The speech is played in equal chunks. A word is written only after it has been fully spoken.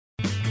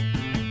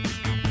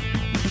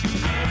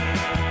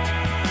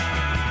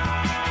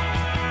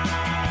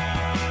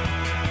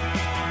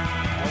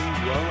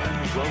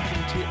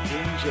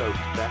In-Joke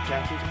back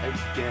at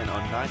it again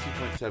on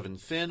 90.7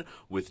 Sin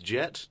with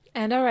Jet.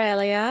 And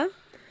Aurelia.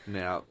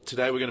 Now,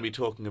 today we're going to be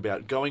talking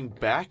about going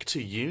back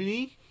to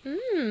uni.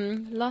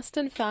 Lost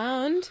and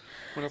found.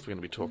 What else are we going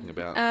to be talking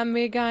about?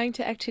 We're going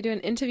to actually do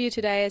an interview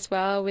today as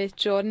well with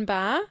Jordan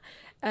Barr,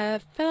 a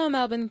fellow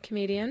Melbourne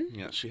comedian.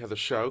 Yeah, she has a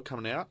show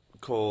coming out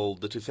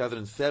called the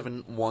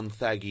 2007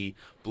 Wonthaggi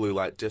Blue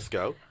Light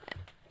Disco.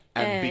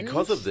 And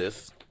because of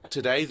this,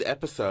 today's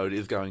episode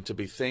is going to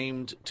be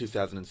themed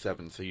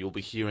 2007, so you'll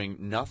be hearing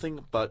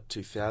nothing but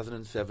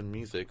 2007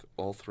 music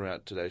all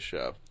throughout today's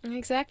show.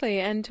 Exactly,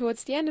 and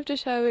towards the end of the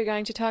show we're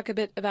going to talk a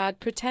bit about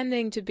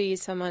pretending to be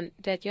someone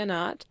that you're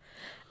not.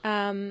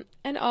 And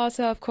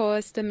also, of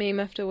course, the meme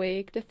of the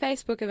week, the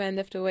Facebook event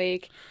of the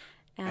week.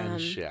 And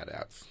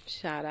shout-outs.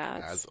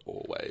 Shout-outs. As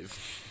always.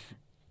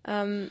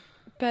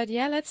 But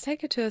yeah, let's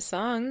take it to a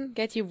song.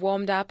 Get you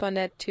warmed up on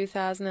that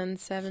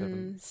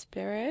 2007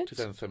 spirit.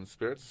 2007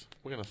 spirits.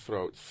 We're going to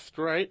throw it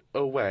straight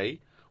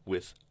away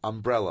with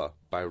Umbrella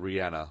by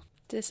Rihanna.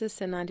 This is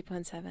the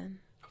 90.7.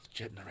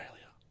 Jet and Aurelia.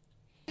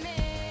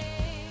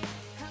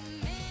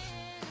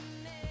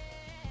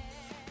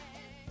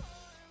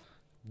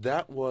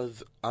 That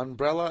was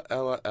Umbrella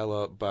Ella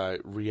Ella by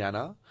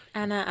Rihanna.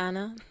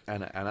 Anna.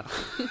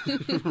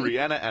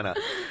 Rihanna Anna.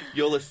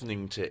 You're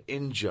listening to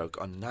In-Joke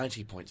on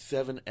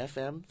 90.7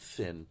 FM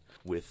Sin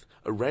with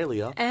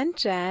Aurelia. And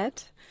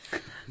Jet.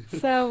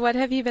 So what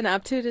have you been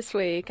up to this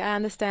week? I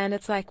understand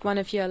it's like one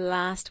of your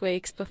last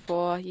weeks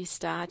before you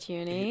start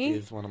uni.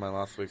 It is one of my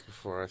last weeks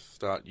before I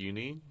start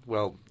uni.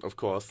 Well, of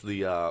course,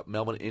 the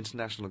Melbourne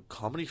International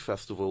Comedy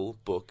Festival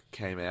book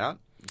came out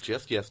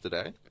just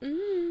yesterday.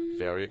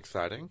 Very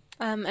exciting.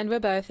 And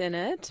we're both in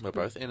it. We're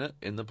both in it,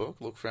 in the book.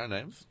 Look for our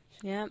names.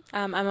 Yeah.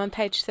 I'm on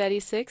page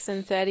 36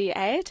 and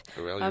 38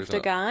 of the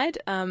guide.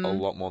 A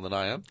lot more than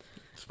I am.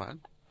 It's fine.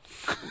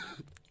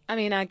 I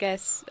mean, I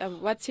guess,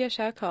 what's your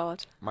show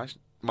called?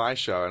 My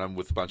show, and I'm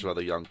with a bunch of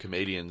other young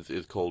comedians,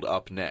 is called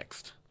Up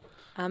Next.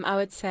 I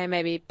would say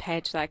maybe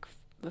page like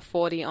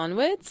 40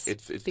 onwards.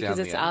 It's because down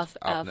it's the end,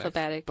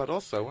 alphabetic. But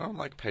also, we're on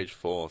like page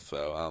 4,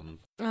 so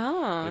we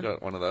Oh,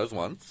 got one of those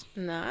ones.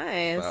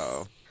 nice.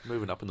 So,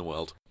 moving up in the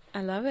world.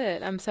 I love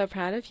it. I'm so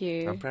proud of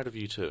you. I'm proud of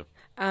you too.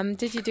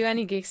 Did you do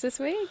any gigs this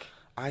week?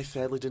 I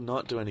sadly did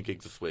not do any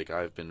gigs this week.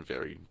 I've been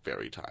very,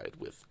 very tired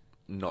with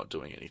not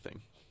doing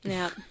anything.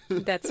 Yeah,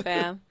 that's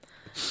fair.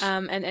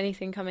 And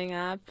anything coming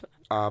up?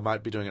 I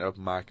might be doing an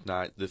open mic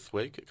night this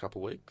week, a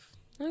couple weeks.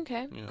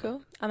 Okay, Yeah.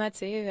 cool. I might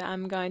see you.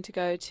 I'm going to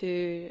go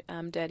to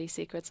Dirty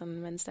Secrets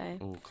on Wednesday.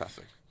 Oh,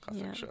 classic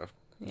Yeah. show.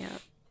 Yeah.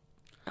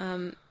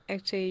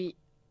 Actually,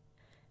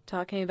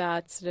 talking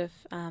about sort of,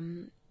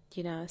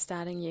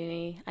 starting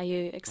uni, are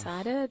you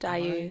excited?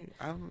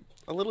 I'm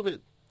a little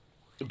bit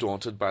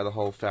daunted by the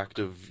whole fact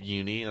of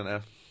uni,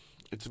 and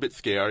it's a bit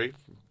scary.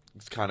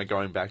 It's kind of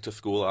going back to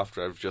school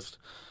after I've just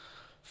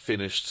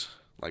finished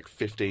like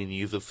 15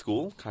 years of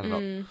school. Kind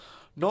of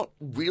not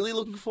really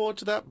looking forward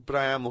to that, but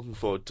I am looking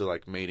forward to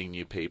like meeting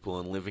new people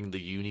and living the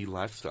uni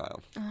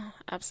lifestyle. Oh,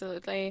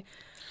 absolutely.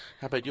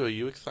 How about you? Are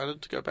you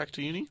excited to go back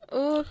to uni?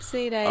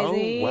 Oopsie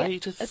daisy. Oh,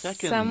 wait a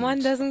second. Someone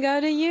doesn't go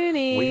to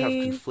uni. We have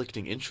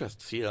conflicting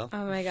interests here.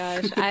 Oh my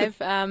gosh.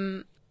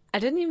 I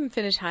didn't even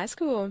finish high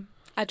school.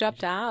 I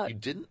dropped out. You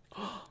didn't?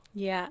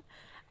 Yeah.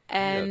 We are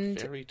And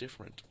very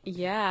different.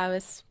 yeah, I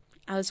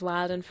was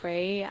wild and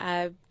free.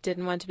 I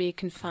didn't want to be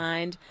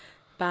confined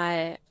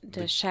by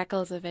the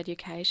shackles of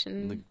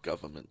education. The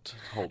government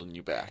holding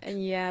you back.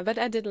 Yeah, but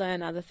I did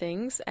learn other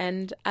things,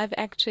 and I've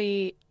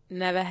actually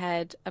never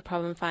had a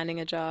problem finding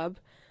a job.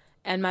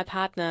 And my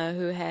partner,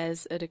 who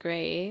has a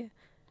degree,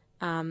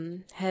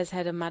 has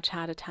had a much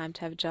harder time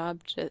to have a job,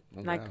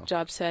 Wow.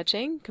 job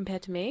searching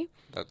compared to me.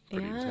 That's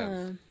pretty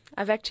intense.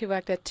 I've actually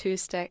worked at 2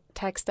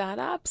 tech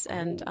startups,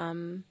 and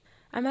I'm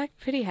like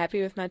pretty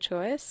happy with my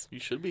choice. You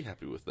should be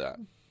happy with that.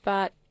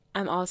 But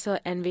I'm also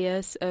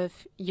envious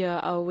of your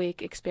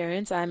all-week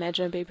experience. I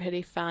imagine it'd be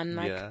pretty fun,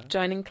 like Yeah.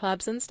 joining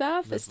clubs and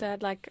stuff. Is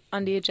that like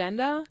on the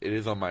agenda? It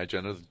is on my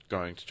agenda,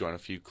 going to join a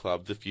few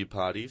clubs, a few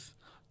parties.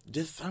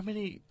 There's so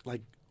many,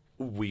 like,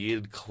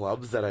 weird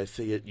clubs that I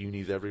see at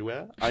unis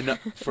everywhere. I know,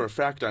 for a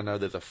fact, I know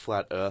there's a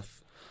Flat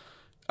Earth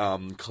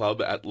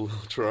club at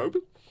Latrobe.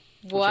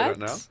 which I don't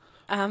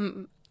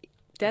know.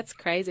 That's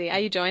crazy. Are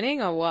you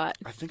joining or what?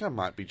 I think I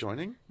might be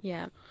joining.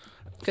 Yeah.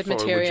 Good for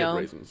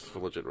material. For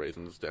legit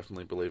reasons,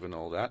 definitely believe in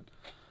all that.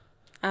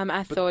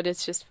 I thought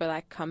it's just for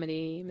like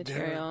comedy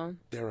material.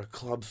 There are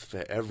clubs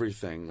for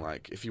everything.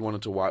 Like, if you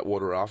wanted to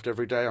whitewater raft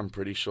every day, I'm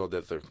pretty sure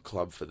there's a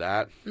club for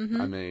that.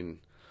 I mean,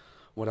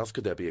 what else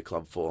could there be a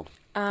club for?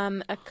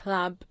 A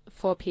club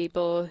for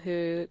people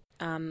who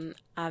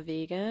are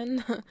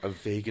vegan. A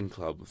vegan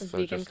club. So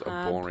vegan just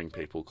club. a boring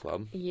people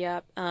club.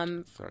 Yep.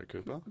 Sorry,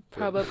 Cooper.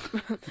 Probably.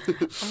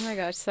 Oh my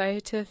gosh!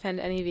 Sorry to offend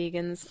any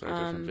vegans, Sorry to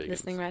offend vegans.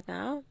 listening right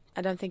now.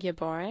 I don't think you're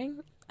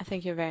boring. I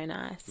think you're very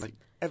nice. Like,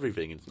 every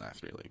vegan's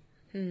nice, really.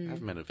 I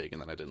haven't met a vegan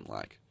that I didn't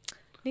like.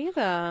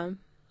 Neither.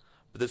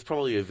 But there's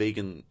probably a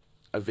vegan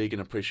a vegan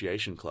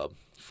appreciation club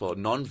for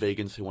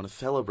non-vegans who want to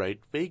celebrate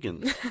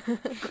vegans.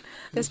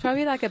 There's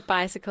probably like a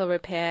bicycle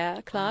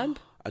repair club.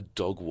 A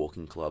dog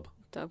walking club.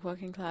 Dog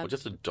walking club. Or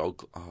just a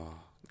dog...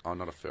 Oh,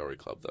 not a furry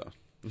club, though.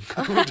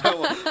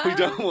 we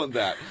don't want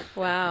that.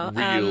 Wow.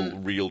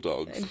 Real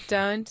dogs.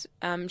 Don't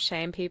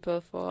shame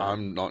people for...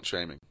 I'm not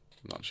shaming.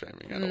 Not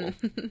shaming at all.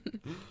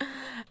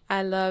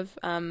 I love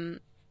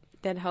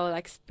that whole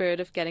like spirit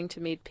of getting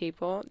to meet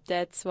people.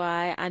 That's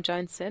why I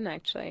joined SYN,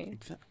 actually.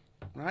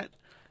 Right?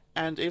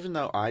 And even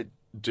though I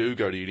do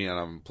go to uni and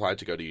I'm applied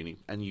to go to uni,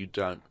 and you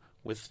don't,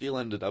 we still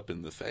ended up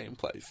in the same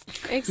place.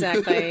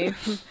 Exactly.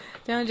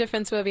 The only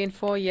difference will be in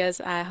 4 years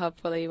I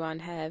hopefully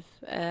won't have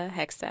a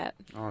HECSTAT.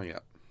 Oh, yeah.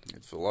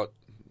 It's a lot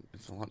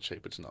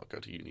cheaper to not go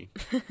to uni.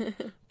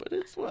 But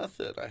it's worth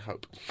it, I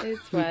hope.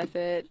 It's worth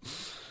it.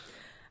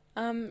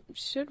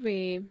 Should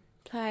we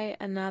play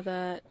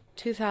another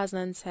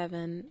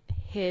 2007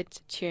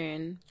 hit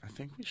tune? I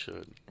think we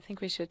should. I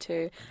think we should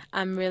too.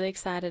 I'm really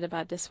excited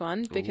about this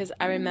one because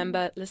I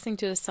remember listening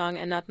to the song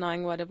and not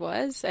knowing what it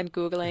was and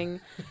Googling,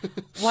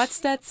 what's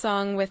that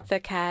song with the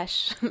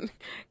cash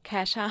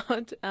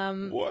out?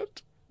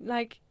 What?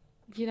 Like,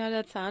 you know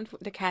that sound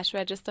the cash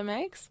register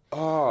makes?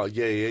 Oh,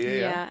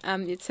 yeah.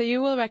 So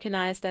you will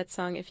recognize that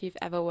song if you've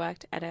ever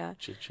worked at a...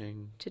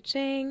 Cha-ching.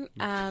 Cha-ching.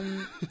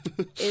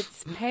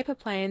 It's Paper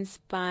Planes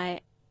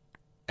by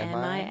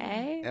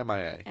MIA?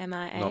 MIA. MIA.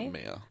 Not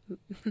Mia.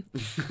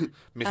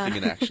 Missing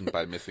in Action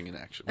by Missing in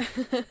Action.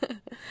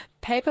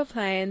 Paper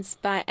Planes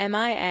by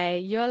MIA.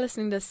 You're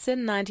listening to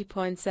SYN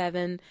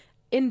 90.7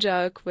 In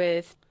Joke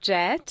with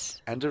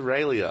Jet. And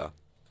Aurelia.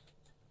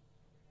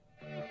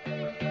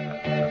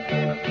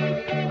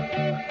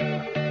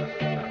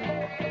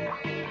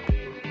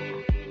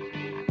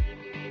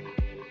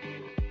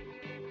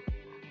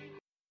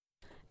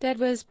 That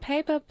was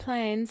Paper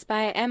Planes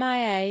by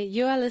MIA.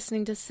 You are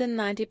listening to SYN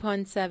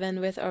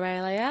 90.7 with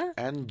Aurelia.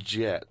 And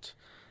Jet.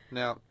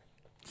 Now,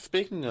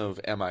 speaking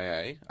of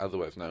MIA,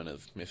 otherwise known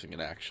as Missing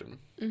in Action,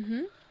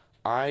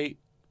 I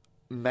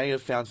may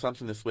have found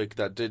something this week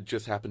that did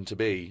just happen to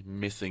be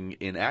missing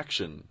in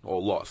action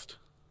or lost.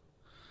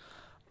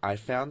 I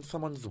found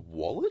someone's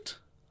wallet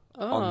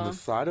on the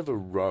side of a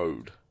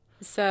road.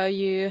 So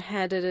you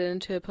handed it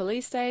into a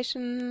police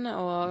station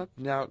or...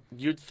 Now,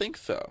 you'd think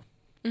so.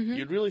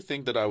 You'd really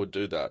think that I would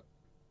do that.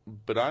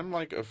 But I'm,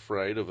 like,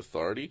 afraid of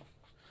authority.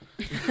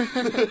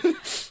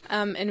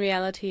 In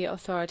reality,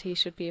 authority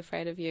should be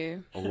afraid of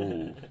you.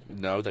 Oh,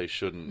 no, they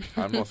shouldn't.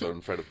 I'm also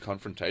afraid of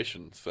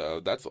confrontation. So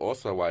that's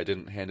also why I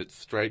didn't hand it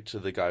straight to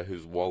the guy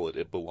whose wallet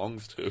it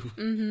belongs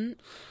to.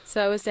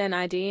 So was there an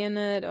ID in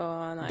it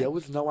or like... There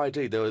was no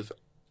ID. There was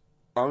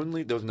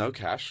no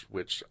cash,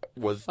 which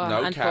was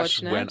no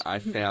cash when I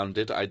found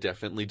it. I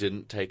definitely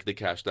didn't take the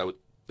cash. There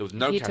was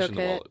no cash in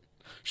the wallet.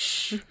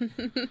 Shh.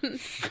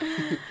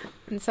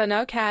 So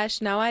no cash,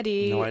 no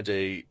ID. No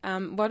ID.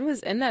 What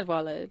was in that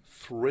wallet?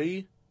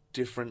 3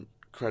 different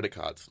credit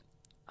cards.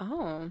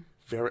 Oh.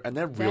 And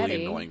they're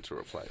really annoying to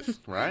replace,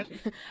 right?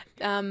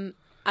 I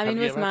mean,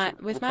 with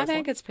my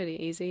bank, it's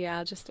pretty easy. Yeah,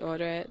 I'll just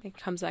order it. It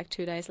comes like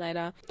 2 days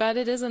later. But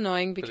it is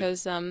annoying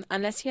because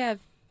unless you have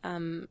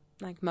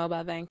like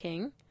mobile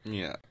banking.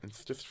 Yeah,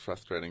 it's just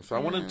frustrating. So I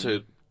wanted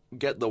to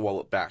get the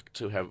wallet back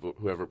to have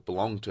whoever it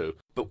belonged to.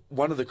 But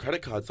one of the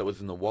credit cards that was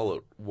in the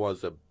wallet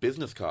was a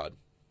business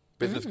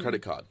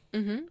credit card.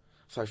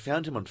 So I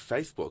found him on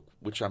Facebook,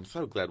 which I'm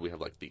so glad we have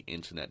like the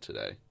internet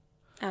today.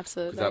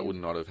 Absolutely. Because that would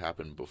not have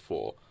happened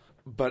before.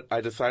 But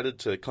I decided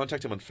to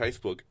contact him on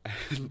Facebook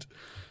and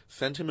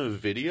send him a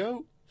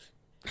video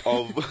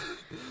of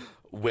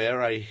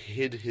where I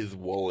hid his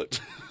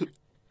wallet.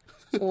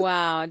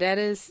 Wow, that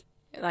is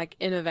like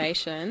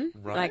innovation.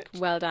 Right. Like,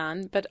 well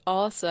done. But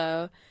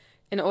also,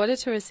 in order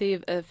to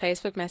receive a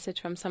Facebook message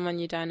from someone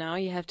you don't know,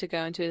 you have to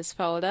go into this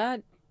folder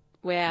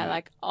where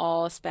like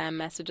all spam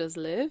messages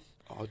live.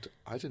 Oh,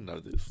 I didn't know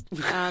this.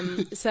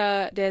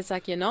 So there's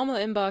like your normal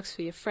inbox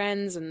for your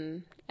friends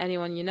and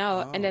anyone you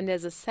know. And then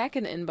there's a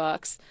second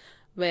inbox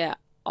where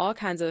all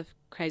kinds of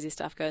crazy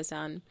stuff goes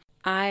down.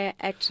 I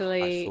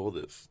saw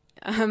this.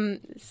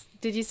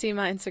 Did you see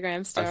my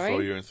Instagram story? I saw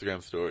your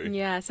Instagram story.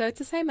 Yeah, so it's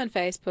the same on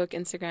Facebook,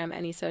 Instagram,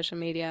 any social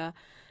media.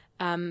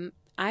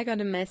 I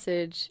got a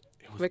message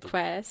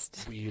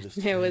request.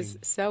 It was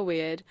so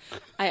weird.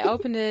 I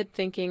opened it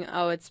thinking,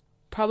 oh, it's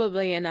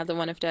probably another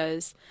one of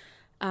those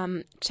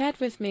chat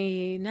with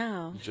me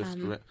now.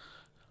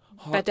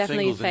 But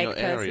definitely fake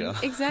person. Area.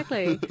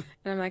 Exactly.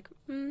 And I'm like,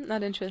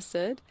 not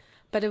interested.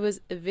 But it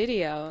was a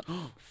video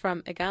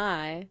from a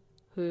guy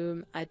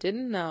whom I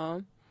didn't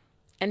know.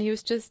 And he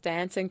was just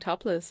dancing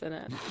topless in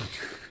it.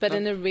 But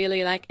in a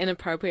really, like,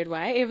 inappropriate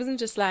way. It wasn't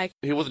just like...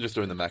 He wasn't just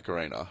doing the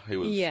Macarena. He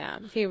was... Yeah,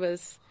 he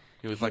was...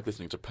 He was, like,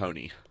 listening to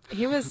Pony.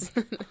 He was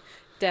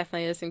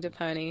definitely listening to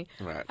Pony.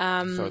 Right.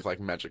 So it's like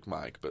Magic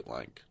Mike, but,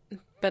 like...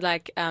 But,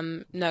 like,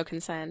 no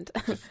consent.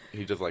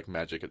 He does, like,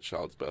 magic at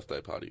child's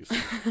birthday parties.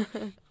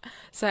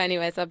 So,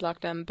 anyways, I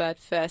blocked him. But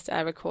first,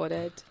 I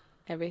recorded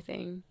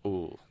everything.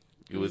 Ooh.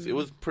 It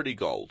was pretty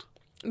gold.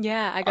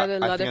 Yeah, I got a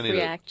lot think of I need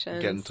reactions.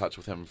 to get in touch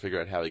with him and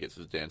figure out how he gets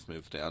his dance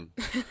moves down.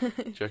 Do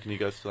you reckon he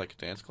goes to like a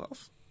dance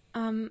class?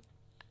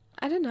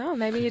 I don't know.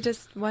 Maybe he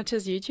just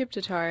watches YouTube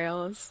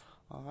tutorials.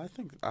 Oh, I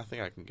think I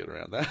can get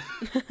around that.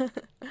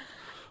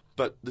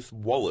 But this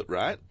wallet,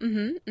 right?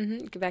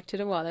 Go back to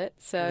the wallet.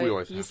 So We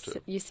always have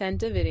to. you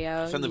sent a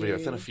video. Send the video.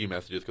 Send a few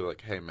messages. Go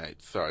like, hey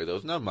mate, sorry, there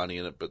was no money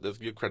in it, but there's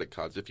your credit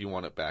cards if you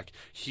want it back.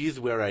 Here's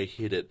where I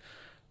hid it.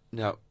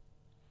 Now,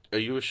 are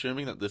you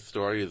assuming that this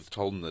story is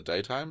told in the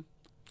daytime?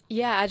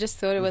 Yeah, I just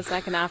thought it was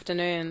like an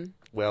afternoon.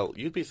 Well,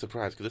 you'd be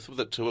surprised because this was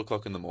at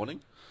 2:00 in the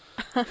morning.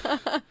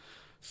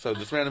 So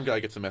this random guy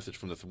gets a message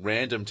from this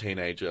random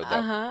teenager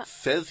that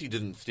says he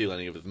didn't steal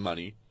any of his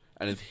money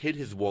and has hid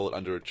his wallet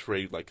under a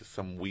tree like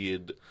some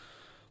weird,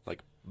 like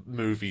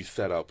movie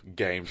setup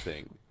game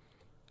thing.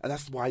 And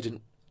that's why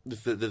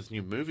there's a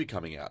new movie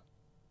coming out,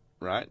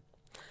 right?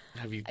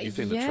 Have you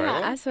seen the trailer?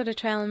 Yeah, I saw the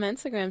trailer on my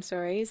Instagram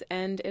stories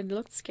and it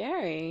looked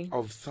scary.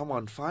 Of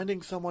someone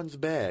finding someone's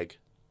bag,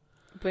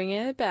 Bringing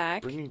it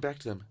back. bringing it back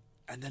to them,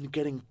 and then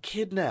getting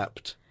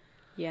kidnapped.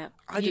 Yeah.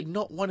 I did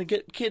not want to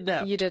get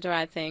kidnapped. You did the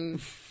right thing.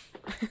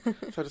 So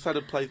I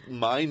decided to play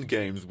mind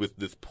games with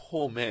this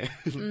poor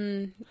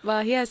man.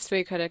 Well, he has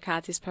 3 credit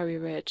cards. He's probably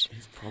rich.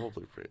 He's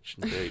probably rich,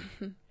 indeed.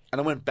 And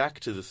I went back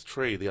to this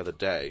tree the other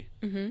day,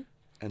 and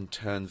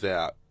turns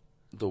out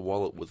the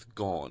wallet was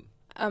gone.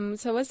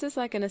 So was this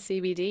like in a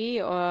CBD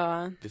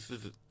or? This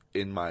is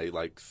in my,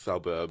 like,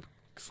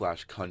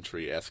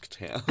 suburb/country-esque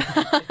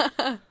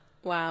town.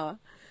 Wow.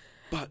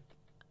 But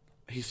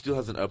he still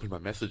hasn't opened my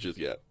messages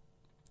yet.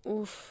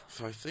 Oof.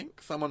 So I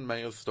think someone may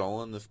have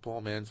stolen this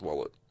poor man's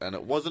wallet, and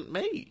it wasn't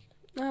me.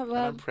 Oh, And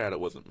well, I'm proud it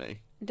wasn't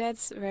me.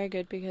 that's very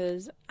good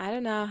because I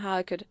don't know how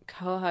I could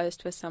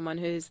co-host with someone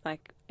who's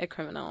like a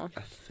criminal,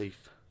 A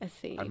thief. a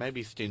thief. I may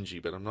be stingy,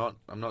 but I'm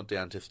not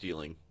down to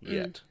stealing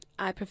yet.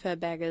 I prefer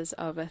beggars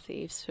over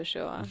thieves for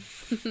sure.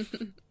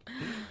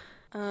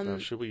 So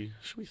should we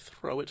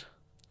throw it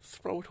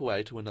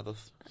away to another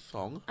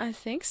song? I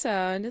think so.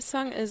 And this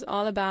song is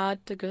all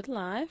about the good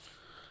life.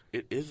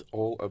 It is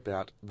all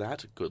about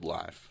that good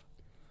life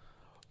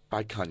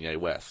by Kanye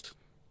West.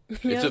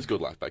 It's Yeah. just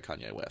Good Life by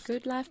Kanye West.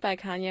 Good Life by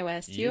Kanye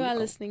West. You You are are-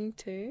 listening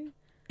to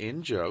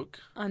In joke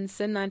on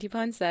Sin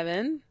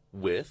 90.7,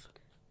 with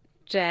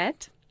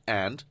Jet,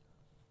 and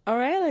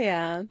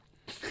Aurelia.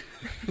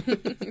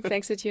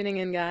 Thanks for tuning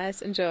in,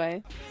 guys.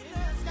 Enjoy.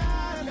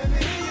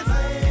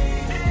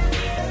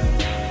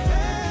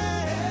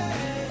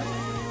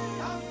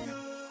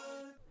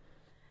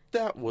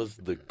 that was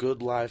The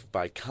Good Life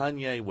by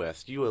Kanye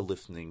West. You are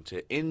listening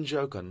to In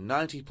Joke on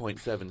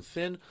 90.7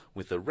 Sin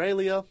with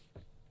Aurelia.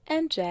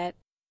 And Jet.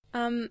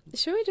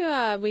 Should we do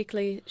our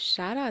weekly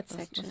shout-out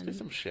section? Let's do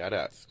some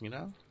shout-outs, you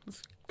know?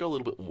 Let's go a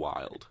little bit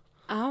wild.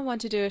 I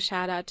want to do a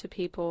shout-out to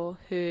people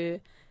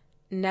who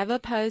never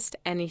post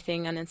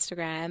anything on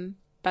Instagram,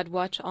 but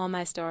watch all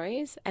my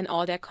stories, and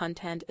all their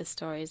content is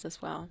stories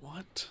as well.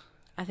 What?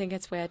 I think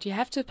it's weird. You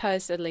have to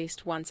post at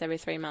least once every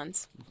 3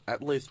 months.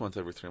 At least once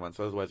every 3 months,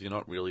 otherwise you're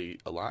not really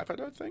alive, I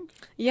don't think.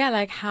 Yeah,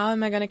 like how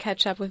am I going to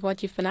catch up with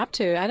what you've been up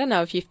to? I don't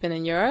know if you've been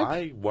in Europe.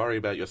 I worry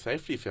about your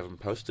safety if you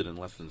haven't posted in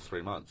less than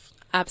 3 months.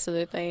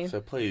 Absolutely.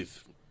 So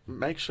please,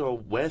 make sure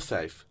we're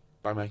safe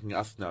by making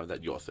us know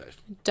that you're safe.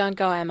 Don't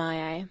go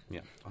MIA.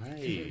 Yeah.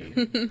 Hey.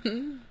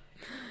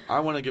 I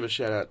want to give a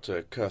shout out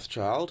to Cursed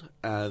Child,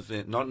 as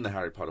in, not in the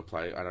Harry Potter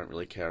play. I don't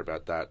really care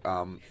about that.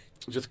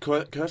 Just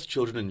cursed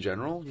children in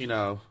general. You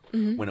know,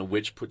 when a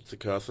witch puts a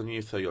curse on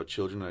you, so your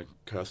children are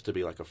cursed to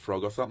be like a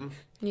frog or something.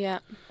 Yeah.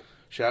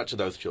 Shout out to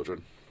those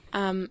children.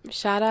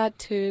 Shout out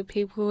to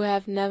people who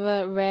have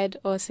never read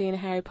or seen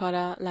Harry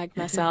Potter, like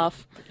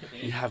myself.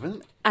 You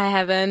haven't? I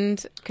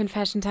haven't.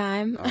 Confession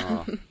time.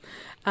 Oh.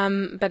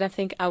 But I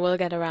think I will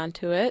get around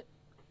to it.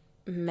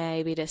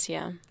 Maybe this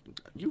year.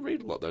 You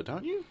read a lot though,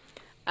 don't you?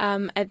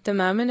 At the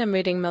moment, I'm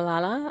reading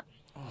Malala.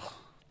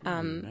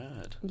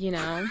 Nerd. You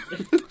know,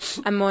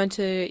 I'm more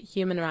into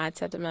human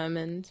rights at the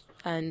moment.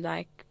 And,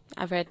 like,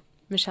 I've read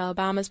Michelle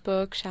Obama's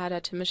book. Shout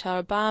out to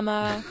Michelle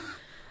Obama.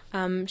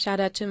 Shout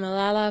out to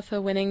Malala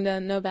for winning the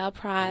Nobel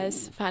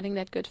Prize, fighting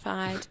that good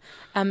fight.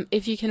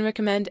 If you can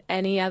recommend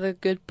any other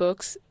good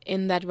books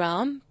in that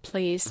realm,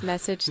 please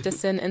message the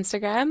Sin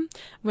Instagram.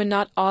 We're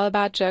not all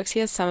about jokes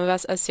here. Some of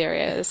us are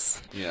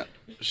serious. Yeah.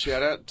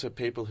 Shout out to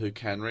people who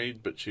can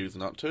read but choose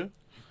not to,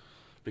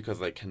 because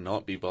they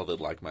cannot be bothered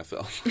like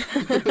myself.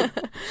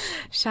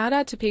 Shout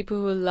out to people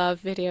who love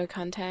video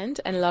content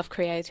and love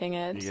creating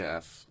it.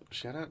 Yes.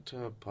 Shout out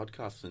to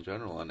podcasts in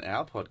general, and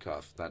our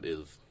podcast that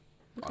is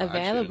on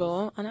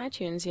Available on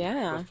iTunes, iTunes.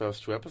 yeah. The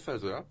first 2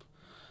 episodes are up.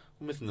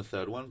 We're missing the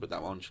 3rd one, but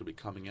that one should be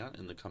coming out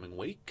in the coming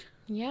week.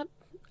 Yep.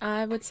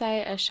 I would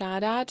say a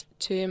shout out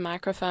to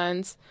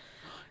microphones.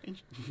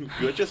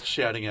 You're just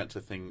shouting out to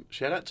things.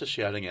 Shout out to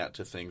shouting out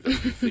to things that you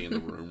can see in the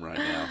room right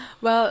now.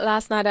 Well,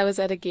 last night I was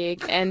at a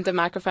gig and the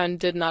microphone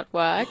did not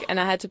work and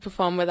I had to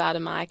perform without a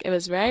mic. It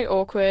was very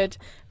awkward,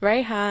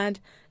 very hard,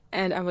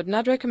 and I would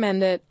not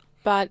recommend it,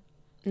 but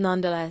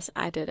nonetheless,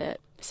 I did it.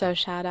 So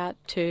shout out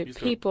to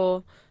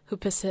people who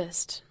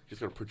persist. You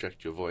just got to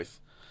project your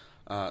voice.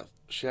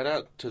 Shout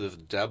out to this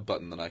dab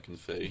button that I can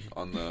see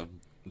on the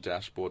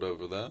dashboard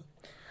over there.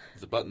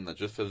 There's a button that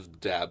just says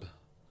dab.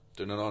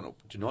 Do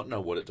not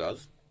know what it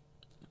does,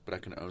 but I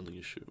can only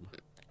assume.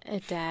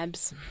 It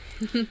dabs.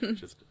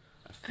 Just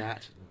a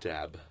fat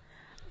dab.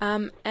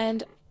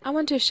 And I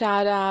want to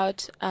shout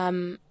out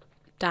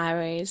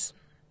diaries,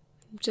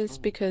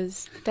 just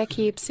because they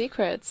keep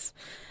secrets.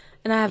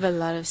 And I have a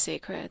lot of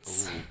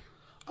secrets. Ooh.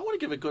 I want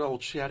to give a good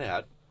old shout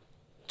out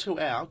to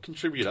our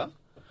contributor,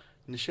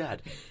 Nishad,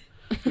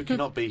 who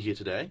cannot be here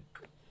today.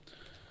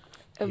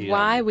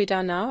 Why, we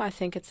don't know. I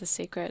think it's a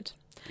secret.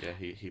 Yeah,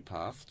 he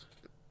passed.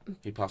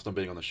 He passed on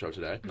being on the show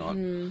today. No,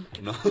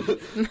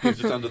 he's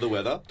just under the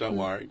weather. Don't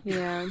worry.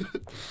 Yeah.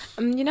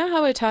 You know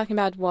how we were talking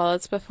about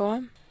wallets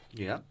before?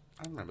 Yeah,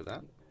 I remember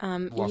that.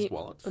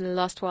 Wallets.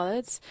 Lost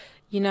wallets.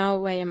 You know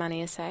where your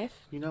money is safe?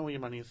 You know where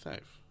your money is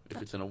safe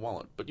if it's in a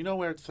wallet. But you know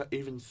where it's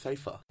even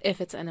safer?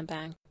 If it's in a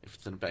bank. If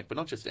it's in a bank, but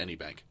not just any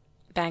bank.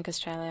 Bank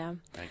Australia.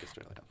 Bank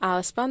Australia.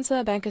 Our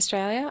sponsor, Bank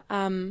Australia.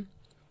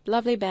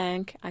 Lovely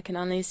bank, I can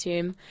only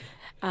assume.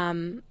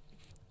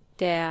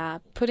 They're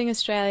putting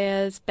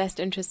Australia's best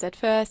interest at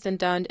first and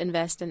don't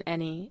invest in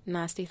any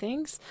nasty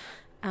things.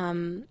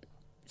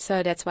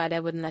 So that's why they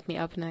wouldn't let me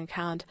open an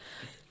account.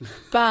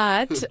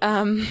 But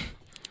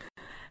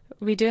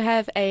we do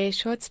have a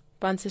short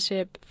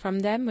sponsorship from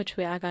them, which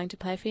we are going to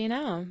play for you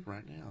now.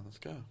 Right now, let's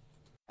go.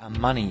 Our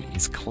money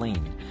is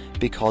clean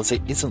because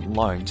it isn't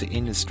loaned to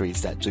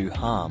industries that do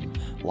harm,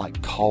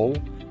 like coal,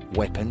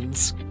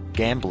 weapons,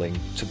 gambling,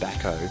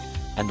 tobacco,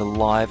 and the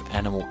live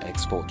animal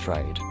export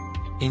trade.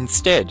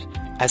 Instead,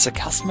 as a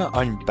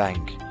customer-owned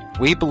bank,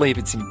 we believe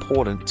it's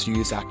important to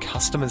use our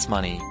customers'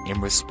 money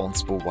in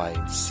responsible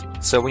ways.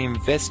 So we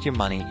invest your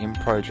money in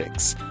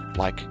projects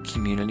like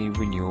community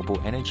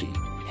renewable energy,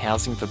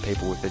 housing for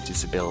people with a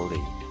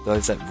disability,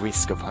 those at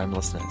risk of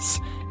homelessness,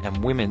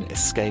 and women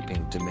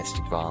escaping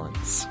domestic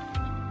violence.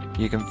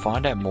 You can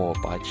find out more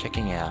by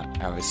checking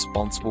out our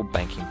responsible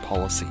banking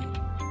policy.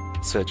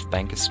 Search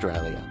Bank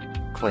Australia,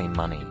 Clean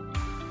Money.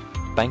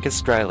 Bank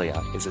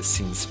Australia is a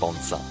SYN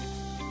sponsor.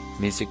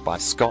 Music by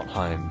Scott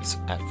Holmes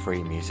at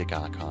Free Music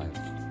Archive.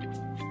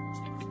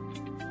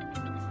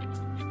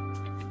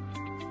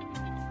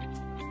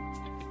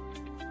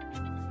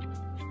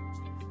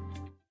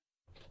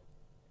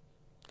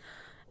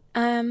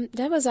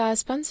 That was our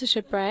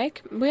sponsorship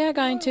break. We are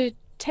going to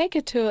take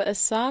it to a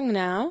song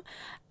now.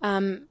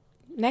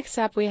 Next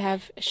up, we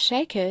have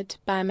Shake It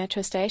by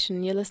Metro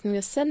Station. You're listening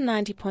to SYN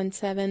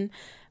 90.7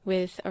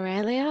 with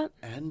Aurelia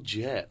and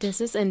Jet. This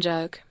is In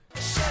Joke.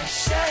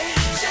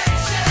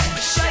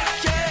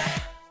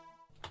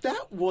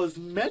 That was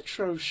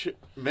Metro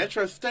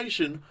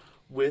Station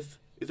with...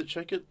 Is it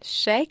Shake It?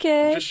 Shake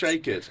It. Just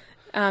Shake It.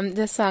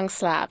 This song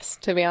slaps,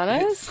 to be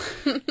honest.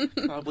 I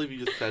can't believe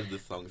you just said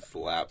this song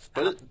slaps,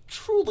 but it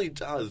truly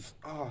does.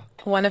 Oh,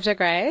 one of the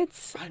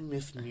greats. I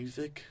miss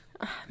music.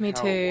 Me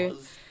How too. It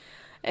was.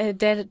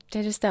 They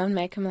just don't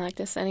make them like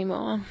this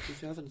anymore.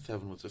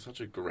 2007 was just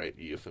such a great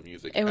year for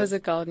music. It was a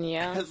golden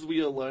year. As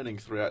we are learning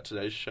throughout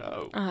today's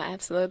show. Oh,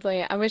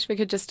 absolutely. I wish we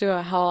could just do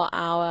a whole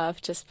hour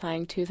of just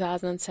playing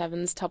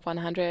 2007's Top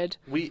 100.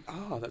 We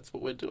are. That's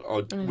what we're doing.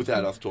 Oh,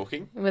 without us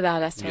talking?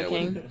 Without us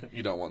talking. Yeah,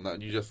 you don't want that.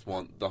 You just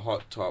want the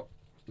hot top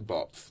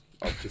bops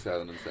of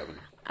 2007.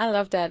 I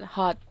love that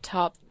hot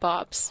top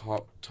bops.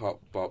 Hot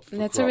top bops for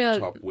That's crop a real...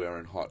 top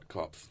wearing hot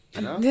cops.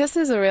 You know? This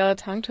is a real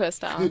tongue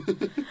twister.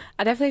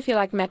 I definitely feel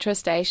like Metro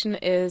Station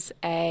is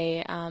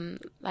a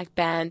like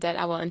band that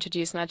I will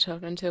introduce my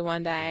children to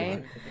one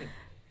day.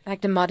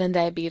 Like the modern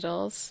day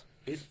Beatles.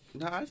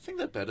 No, I think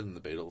they're better than the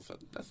Beatles.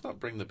 Let's not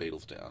bring the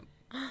Beatles down.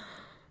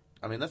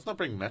 I mean, let's not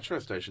bring Metro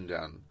Station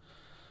down.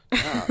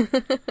 Nah. Do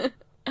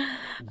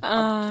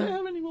they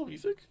have any more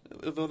music?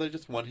 Or are they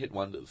just one-hit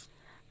wonders?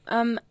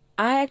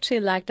 I actually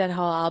like that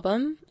whole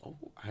album. Oh,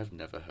 I have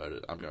never heard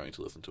it. I'm going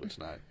to listen to it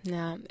tonight.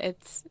 No,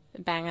 it's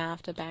banger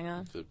after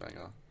banger. It's a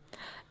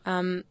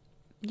banger.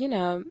 You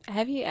know,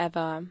 have I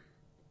ever?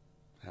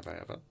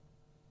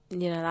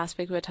 You know, last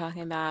week we were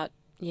talking about,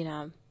 you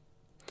know,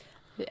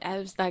 it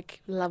was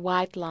like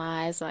white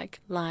lies, like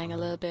lying a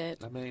little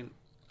bit. I mean,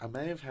 I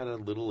may have had a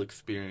little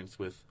experience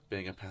with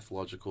being a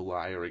pathological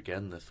liar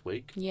again this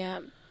week. Yeah.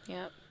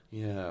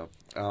 Yeah.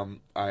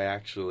 I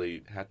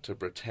actually had to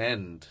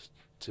pretend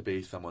to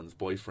be someone's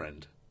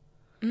boyfriend.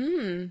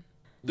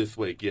 This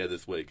week.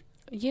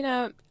 You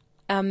know,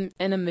 in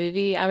a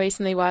movie I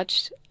recently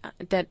watched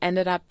that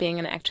ended up being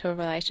an actual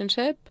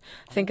relationship.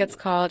 I think it's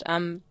called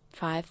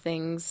 5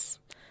 Things...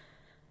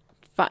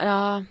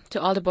 to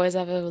all the boys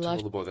I've ever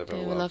loved. To all the boys I've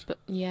ever loved.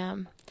 Yeah.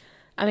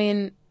 I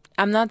mean,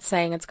 I'm not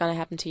saying it's going to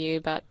happen to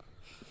you, but...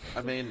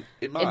 I mean,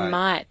 it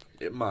might.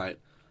 It might.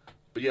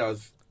 But yeah, I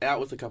was out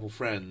with a couple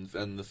friends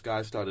and this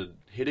guy started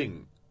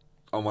hitting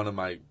on one of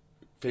my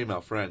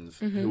female friends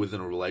who was in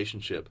a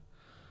relationship.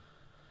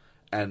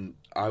 And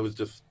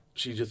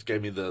she just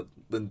gave me the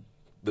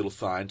little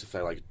sign to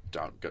say, like,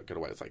 don't, get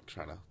away. It's like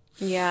trying to...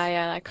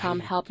 Yeah, like,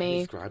 come help me.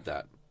 Describe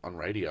that on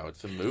radio.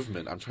 It's a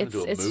movement. I'm trying to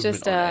do a it's movement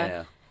just on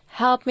air.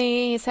 help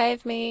me,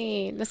 save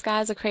me, this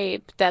guy's a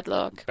creep, dead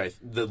look.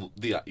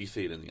 You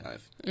see it in the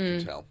eyes. You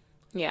can tell.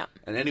 Yeah.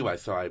 And anyway,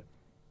 so I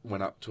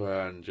went up to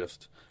her and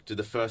just did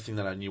the first thing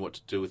that I knew what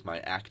to do with my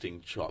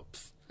acting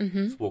chops.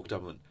 Just walked up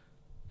and went,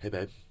 "Hey,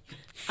 babe."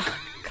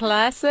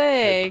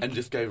 Classic. And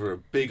just gave her a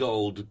big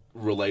old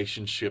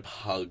relationship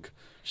hug.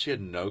 She had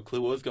no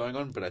clue what was going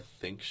on, but I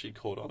think she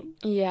caught on.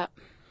 Yeah.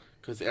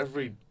 Because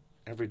every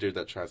dude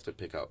that tries to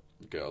pick up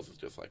girls is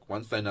just like,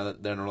 once they know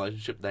that they're in a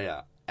relationship, they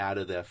are out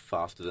of there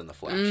faster than the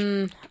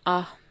flash.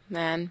 Oh,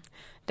 man.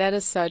 That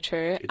is so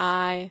true.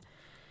 I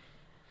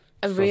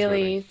really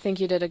frustrating. think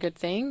you did a good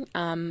thing.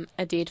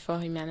 A deed for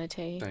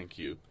humanity. Thank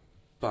you.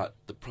 But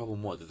the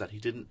problem is that he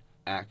didn't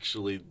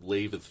actually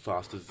leave as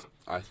fast as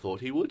I thought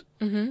he would.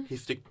 He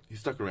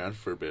stuck around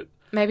for a bit.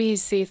 Maybe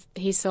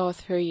he saw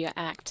through your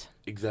act.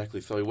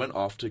 Exactly. So he went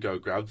off to go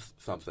grab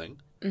something,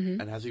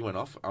 and as he went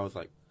off, I was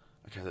like,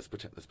 "Okay, let's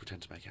pretend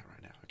to make out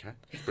right now. Okay,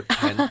 let's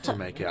pretend to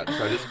make out."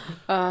 So I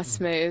just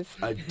Smooth.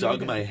 I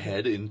dug my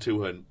head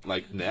into her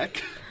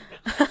neck,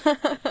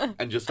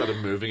 and just started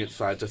moving it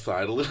side to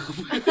side a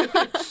little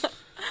bit.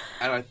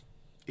 And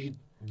he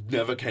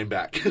never came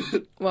back.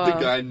 Wow. The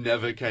guy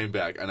never came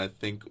back, and I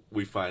think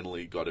we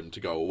finally got him to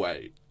go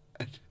away.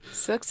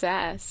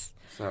 Success.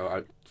 So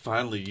I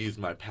finally used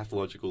my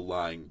pathological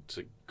lying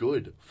to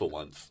good for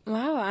once.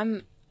 Wow,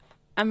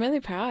 I'm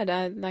really proud.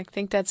 I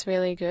think that's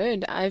really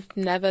good. I've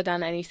never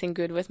done anything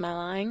good with my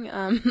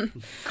lying.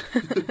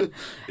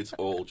 It's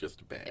all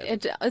just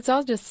bad. It's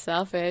all just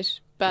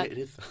selfish. But It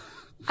is.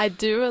 I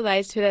do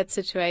relate to that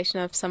situation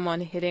of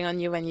someone hitting on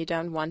you when you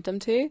don't want them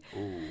to.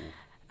 Ooh.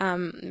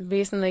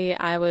 Recently,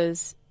 I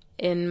was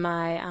in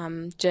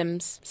my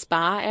gym's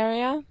spa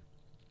area.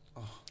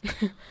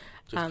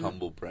 Just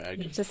humble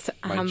brag. Just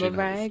a My humble gym has a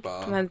brag.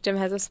 spa. My gym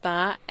has a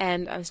spa,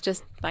 and I was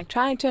just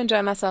trying to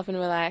enjoy myself and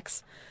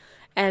relax.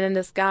 And then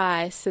this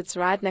guy sits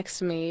right next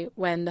to me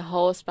when the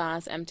whole spa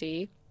is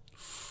empty.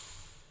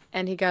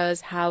 And he goes,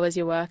 "How was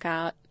your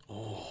workout?"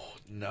 Oh,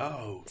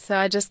 no. So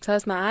I just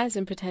closed my eyes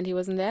and pretend he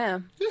wasn't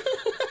there.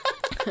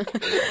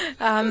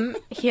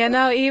 Hear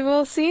no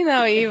evil, see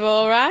no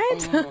evil,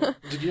 right? Oh,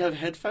 did you have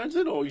headphones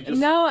in, or you just...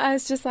 No, I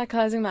was just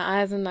closing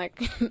my eyes and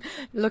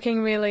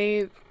looking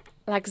really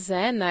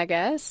zen, I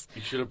guess.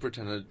 You should have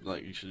pretended,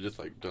 you should have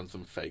just, done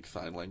some fake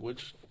sign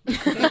language.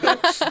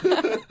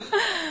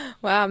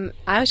 Well,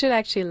 I should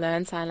actually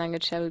learn sign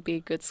language. That would be a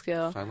good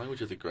skill. Sign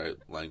language is a great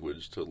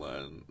language to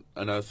learn.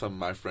 I know some of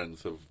my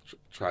friends have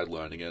tried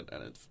learning it,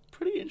 and it's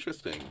pretty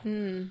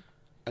interesting.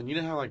 And you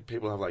know how,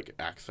 people have,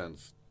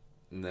 accents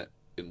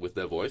with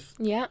their voice?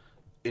 Yeah.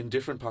 In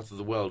different parts of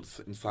the world,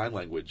 in sign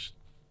language,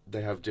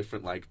 they have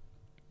different,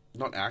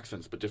 not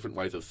accents, but different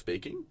ways of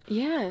speaking.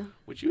 Yeah.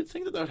 Which you would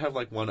think that they would have,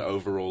 one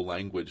overall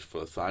language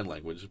for sign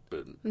language,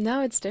 but...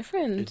 No, it's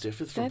different. It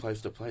differs from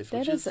place to place, That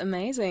which is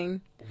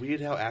amazing.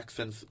 weird how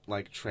accents,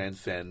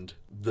 transcend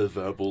the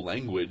verbal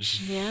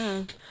language.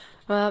 Yeah.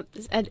 Well,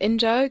 in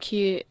joke,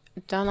 you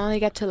don't only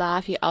get to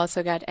laugh, you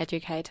also get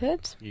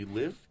educated. You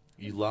live,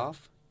 you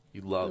laugh,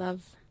 you love,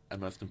 Love. and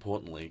most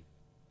importantly,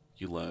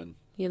 you learn.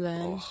 You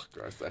learn. Oh,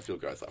 gross. I feel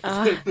gross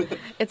after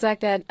It's like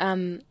that,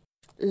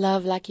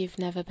 love like you've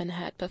never been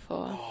hurt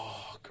before.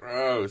 Oh,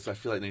 gross. I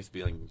feel like it needs to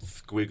be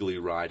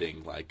squiggly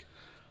writing,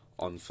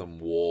 on some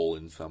wall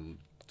in some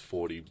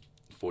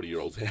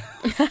 40-year-old's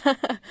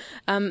house.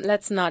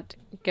 Let's not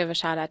give a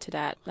shout out to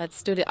that.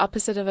 Let's do the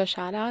opposite of a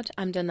shout out.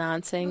 I'm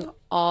denouncing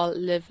all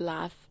live,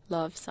 laugh,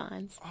 love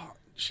signs. Oh,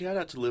 shout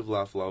out to Live,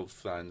 Laugh, Love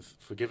Signs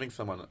for giving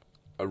someone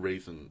a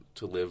reason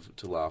to live,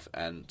 to laugh,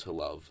 and to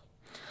love.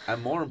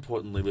 And more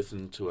importantly,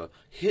 listen to a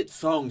hit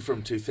song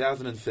from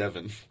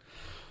 2007.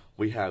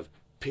 We have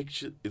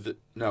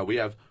we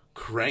have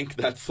Crank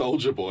That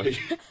Soulja Boy.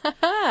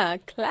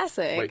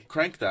 Classic. Wait,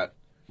 Crank That,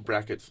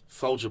 brackets,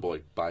 Soulja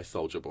Boy by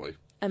Soulja Boy.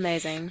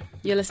 Amazing.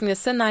 You're listening to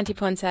Sin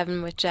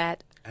 90.7 with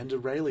Jet. And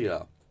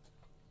Aurelia.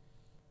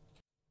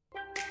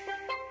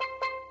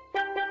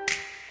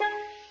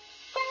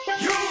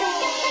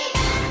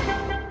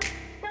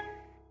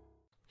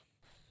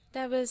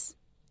 That was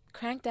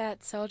Crank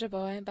That Soulja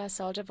Boy by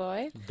Soulja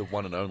Boy. The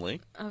one and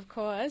only. Of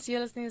course.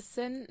 You're listening to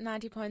Sin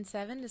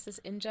 90.7. This is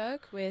In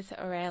Joke with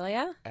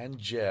Aurelia. And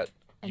Jet.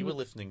 You were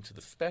listening to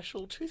the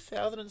special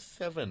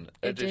 2007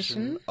 edition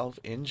Edition. of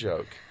In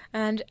Joke.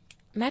 And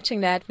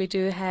matching that, we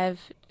do have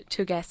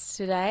two guests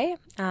today.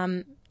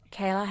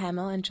 Kayla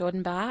Hamill and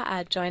Jordan Barr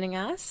are joining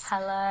us.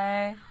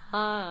 Hello.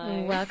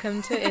 Hi.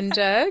 Welcome to In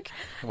Joke.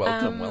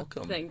 Welcome.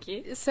 Thank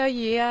you. So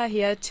you are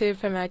here to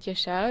promote your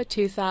show,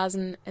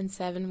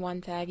 2007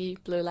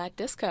 Wonthaggi Blue Light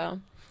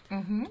Disco.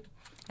 Mm-hmm.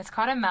 It's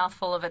quite a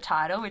mouthful of a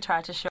title. We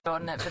tried to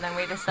shorten it, but then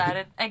we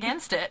decided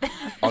against it. I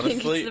think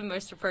Honestly, it's the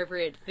most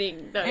appropriate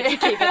thing, though, to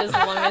keep it as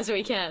long as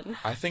we can.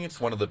 I think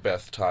it's one of the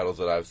best titles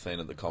that I've seen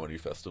at the Comedy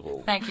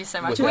Festival. Thank you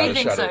so much. Without We a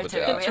think shadow so of a too.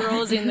 doubt. It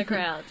draws in the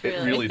crowd.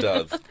 It really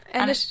does.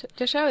 And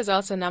the show is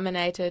also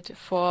nominated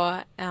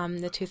for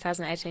the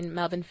 2018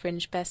 Melbourne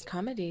Fringe Best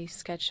Comedy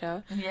Sketch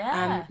Show.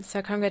 Yeah.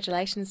 So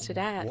congratulations to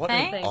that. What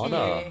Thank an you.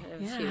 honour.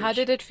 It was Yeah. huge. How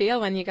did it feel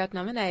when you got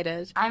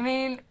nominated? I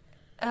mean,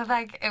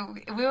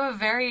 we were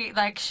very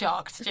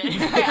shocked.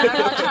 Genuinely. I'm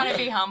not trying to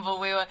be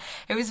humble.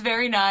 It was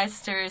very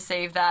nice to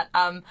receive that.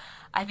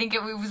 I think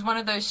it was one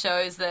of those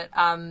shows that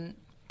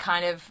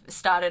kind of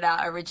started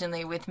out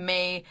originally with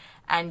me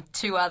and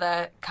 2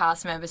 other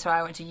cast members who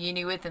I went to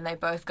uni with, and they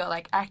both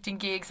got acting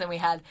gigs, and we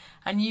had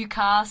a new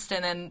cast,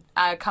 and then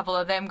a couple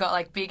of them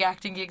got big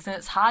acting gigs, and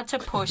it's hard to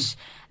push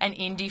an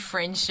indie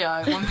fringe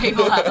show when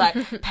people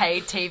have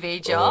paid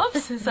TV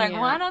jobs. It's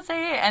why not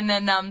say it? And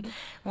then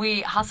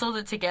we hustled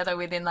it together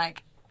within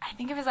I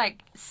think it was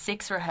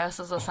 6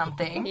 rehearsals or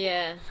something.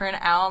 Yeah. For an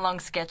hour-long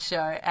sketch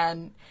show,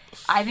 and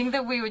I think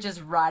that we were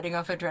just riding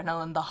off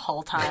adrenaline the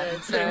whole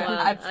time. So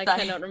I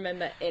cannot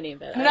remember any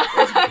of it. No,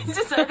 I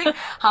think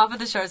half of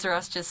the shows are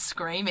us just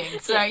screaming.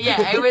 So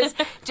yeah,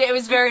 it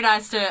was very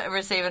nice to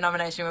receive a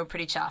nomination. We were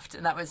pretty chuffed,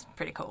 and that was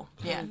pretty cool.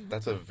 Yeah.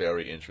 That's a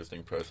very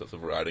interesting process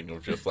of writing,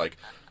 of just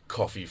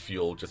coffee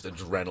fuel, just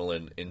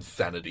adrenaline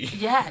insanity.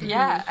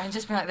 Yeah, and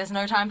just be there's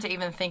no time to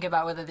even think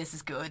about whether this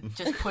is good.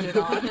 Just put it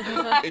on.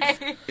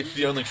 It's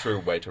the only true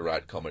way to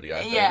write comedy,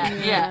 I think.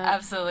 Yeah,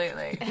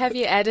 absolutely. Have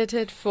you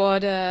edited for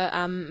the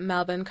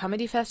Melbourne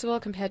Comedy Festival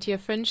compared to your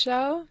Fringe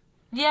show?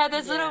 Yeah,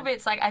 there's little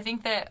bits. I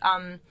think that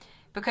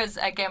because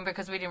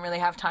we didn't really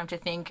have time to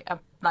think.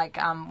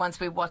 Once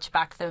we watched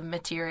back the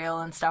material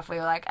and stuff, we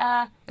were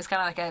it's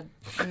kind of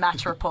a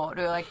match report.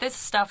 We were this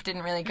stuff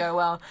didn't really go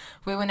well.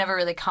 We were never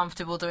really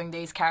comfortable doing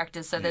these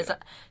characters. So there's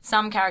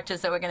some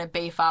characters that we're going to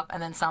beef up,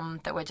 and then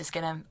some that we're just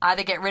going to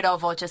either get rid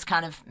of or just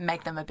kind of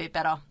make them a bit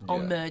better or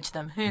merge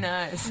them. Who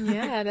knows?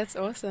 Yeah, that's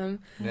awesome.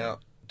 Now,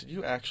 did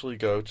you actually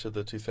go to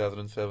the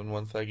 2007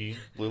 Wonthaggi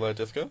Blue Light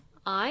Disco?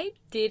 I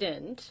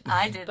didn't.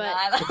 I did but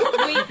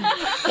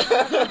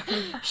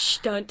Shh,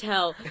 don't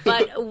tell.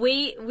 But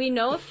we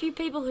know a few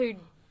people who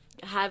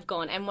have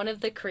gone, and one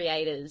of the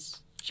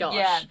creators,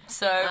 Josh,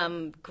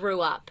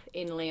 grew up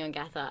in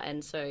Leongatha,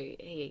 and so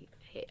he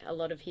a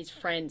lot of his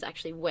friends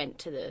actually went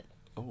to the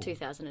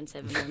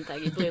 2007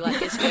 Wonthaggi Blue Light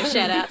Disco.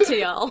 Shout out to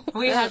y'all.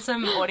 We had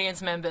some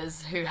audience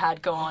members who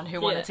had gone,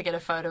 who wanted to get a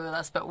photo with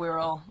us, but we were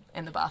all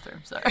in the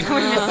bathroom, so we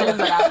missed it.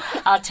 But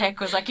our tech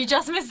was you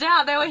just missed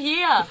out, they were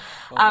here.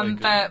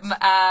 But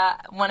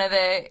one of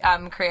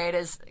the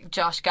creators,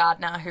 Josh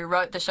Gardner, who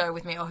wrote the show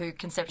with me, or who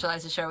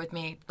conceptualized the show with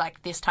me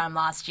this time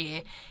last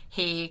year,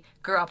 he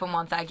grew up in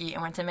Wonthaggi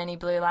and went to many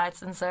blue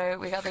lights, and so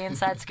we got the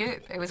inside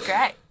scoop. It was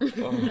great.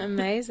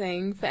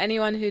 Amazing. For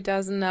anyone who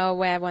doesn't know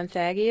where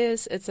Wonthaggi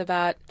is, it's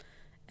about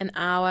an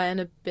hour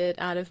and a bit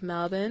out of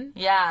Melbourne.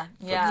 Yeah.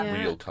 It's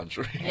real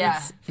country. Yeah.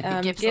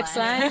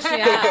 Gippsland.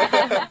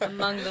 Yeah.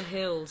 Among the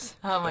hills.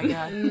 Oh my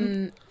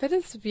God. But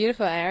it's a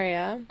beautiful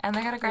area. And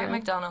they got a great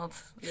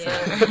McDonald's.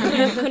 Yeah. So.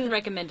 Couldn't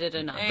recommend it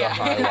enough. The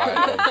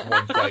highlight of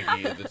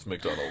Wonthaggi is its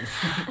McDonald's.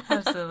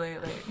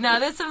 Absolutely. No,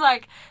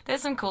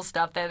 there's some cool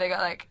stuff there. They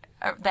got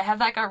they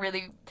have a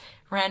really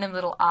random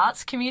little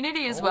arts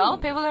community as well.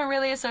 People don't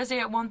really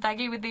associate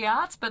Wonthaggi with the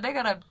arts, but they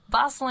got a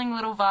bustling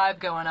little vibe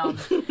going on.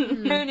 Who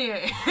knew?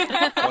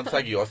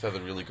 Wonthaggi also has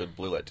a really good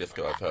blue light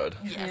disco, I've heard.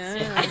 Yes.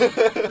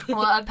 Yeah.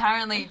 Well,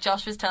 apparently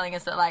Josh was telling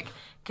us that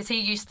because he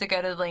used to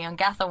go to the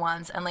Leongatha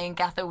ones, and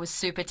Leongatha was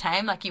super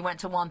tame. You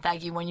went to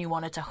Wonthaggi when you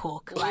wanted to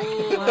hook.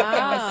 It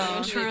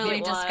was truly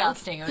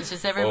disgusting. It was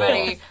just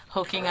everybody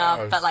hooking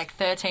up, but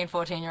 13,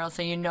 14-year-olds,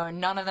 so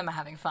none of them are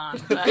having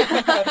fun. But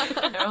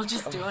they're all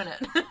just doing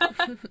it.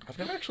 I've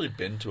never actually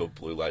been to a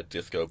blue light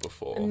disco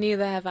before.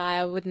 Neither have I.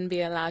 I wouldn't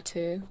be allowed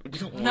to.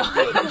 No.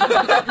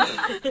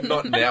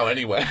 Not now,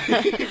 anyway.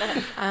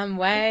 I'm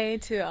way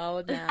too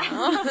old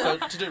now. So,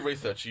 to do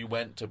research, you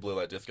went to blue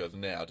light discos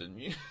now, didn't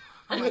you?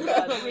 Oh my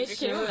God,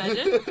 can you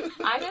imagine?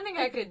 I don't think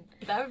I could.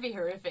 That would be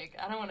horrific.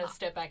 I don't want to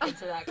step back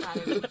into that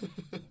kind of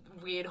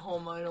weird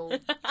hormonal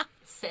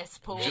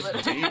cesspool.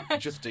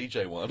 Just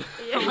DJ one.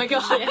 Oh my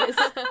God,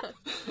 yes.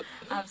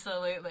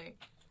 Absolutely.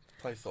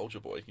 Play Soldier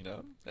Boy,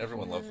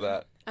 Everyone loves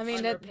that. I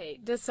mean,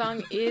 the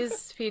song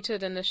is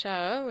featured in the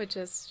show, which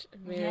is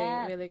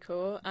really, really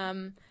cool.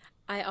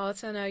 I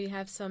also know you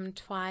have some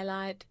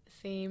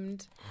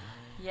Twilight-themed.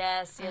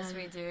 Yes,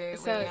 we do.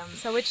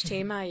 So which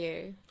team are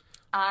you?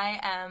 I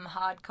am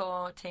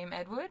hardcore Team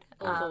Edward.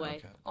 All the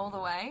way. All the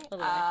way.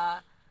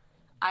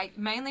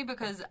 Mainly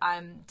because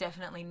I'm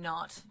definitely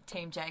not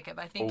Team Jacob.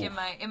 I think in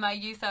my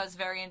youth I was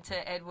very into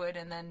Edward,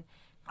 and then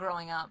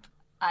growing up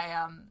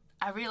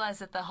I realised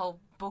that the whole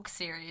book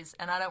series,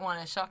 and I don't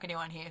want to shock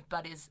anyone here,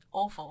 but is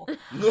awful.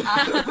 When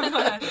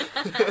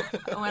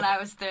I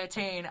was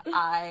 13,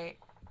 I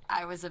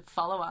was a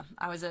follower.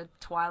 I was a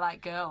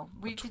Twilight girl.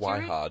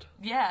 Twihard.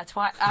 Yeah,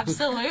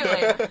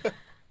 absolutely.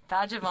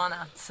 Badge of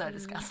honour. So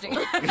disgusting.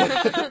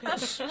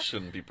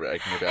 Shouldn't be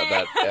bragging about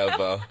that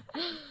ever.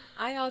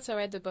 I also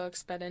read the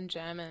books, but in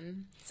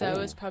German, so it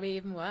was probably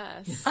even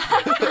worse.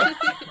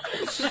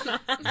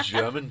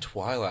 German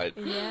Twilight.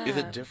 Yeah. Is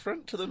it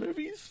different to the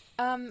movies?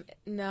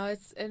 No,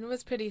 it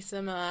was pretty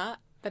similar,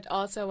 but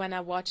also when I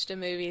watched the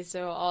movies,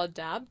 they were all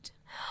dubbed.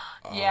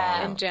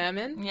 Yeah. In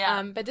German.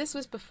 Yeah. But this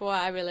was before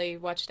I really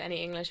watched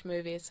any English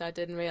movies, so I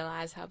didn't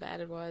realise how bad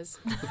it was.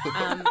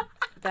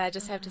 But I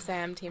just have to say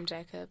I'm Team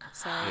Jacob.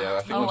 So Yeah,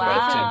 I think Oh, we're both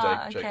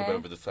wow. Team Jacob Okay.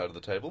 over the side of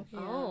the table.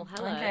 Oh,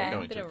 hello. Okay.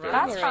 Going Bit to of very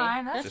rivalry. That's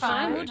fine. That's Disagree.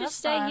 fine. We'll just That's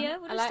stay fine. here.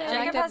 We'll I just like, stay I here.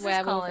 like Jacob has that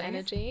his werewolf colleagues.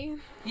 energy.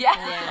 Yeah.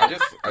 I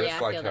just Yeah, I like feel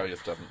how that. he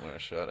just doesn't wear a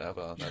shirt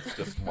ever. That's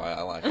just why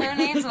I like Who him.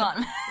 needs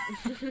one?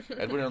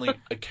 Edward only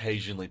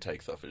occasionally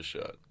takes off his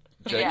shirt.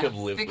 Jacob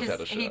lives because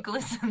without a shirt. he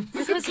glistens.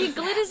 Because he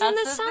glitters in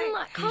That's the the thing.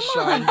 sunlight. He Come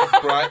shines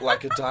on. bright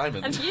like a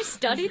diamond. Have you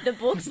studied the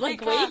books He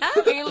like we can't-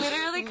 have? he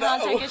literally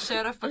can't No. take his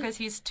shirt off because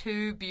he's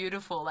too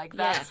beautiful. Like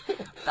Yeah.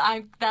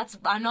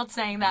 I'm not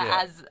saying that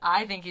Yeah. as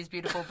I think he's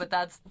beautiful, but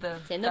that's the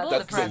in the that's book. the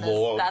That's the premise.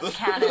 law of That's the-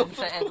 canon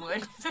for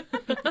Edward.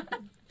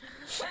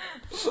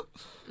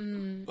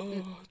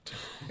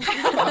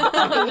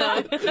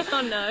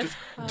 Oh no.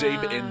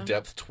 Deep,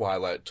 in-depth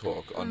Twilight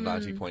talk on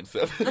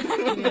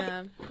 90.7.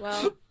 Yeah.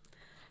 Well,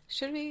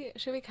 should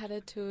we cut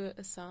it to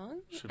a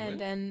song Should and we?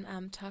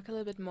 then talk a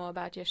little bit more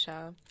about your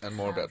show? And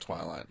more about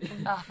Twilight.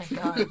 Oh,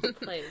 thank God.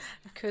 Please.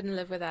 Couldn't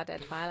live without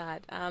that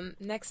Twilight.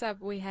 Next up,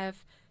 we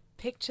have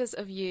Pictures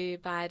of You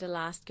by The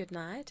Last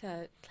Goodnight,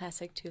 a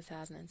classic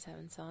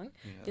 2007 song.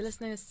 Yes. You're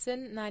listening to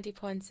Sin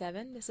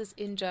 90.7. This is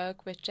In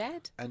Joke with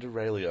Jed. And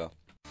Aurelia.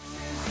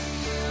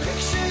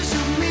 Pictures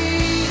of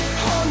me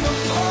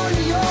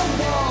on your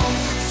wall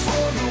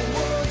for the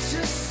world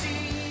to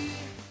see.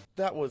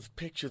 That was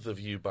Pictures of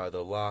You by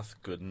The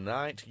Last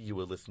Goodnight. You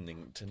were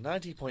listening to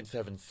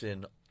 90.7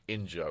 Sin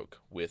in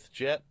Joke with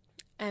Jet.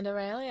 And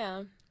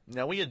Aurelia.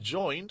 Now we are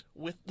joined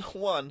with the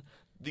one,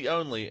 the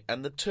only,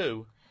 and the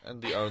two,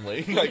 and the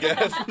only, I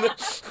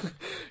guess.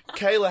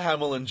 Kayla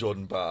Hamill and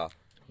Jordan Barr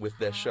with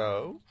their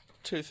show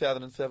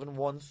 2007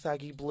 One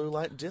Saggy Blue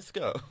Light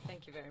Disco.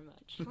 Thank you very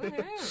much.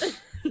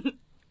 Woohoo.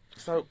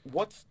 So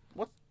what's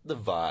the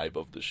vibe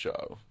of the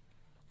show?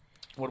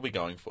 What are we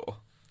going for?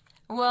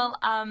 Well,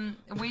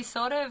 we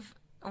sort of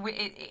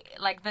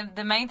like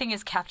the main thing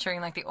is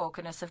capturing like the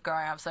awkwardness of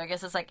growing up. So I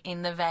guess it's like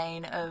in the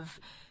vein of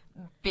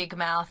Big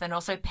Mouth and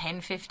also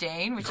Pen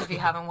 15, which if you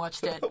haven't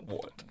watched it,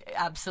 What?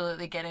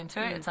 absolutely get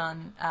into it. It's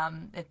on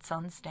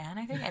Stan,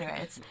 I think. Anyway,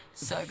 it's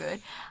so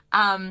good.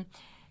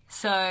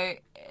 So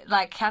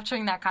like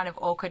capturing that kind of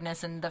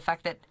awkwardness and the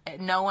fact that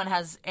no one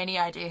has any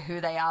idea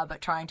who they are,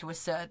 but trying to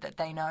assert that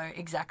they know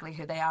exactly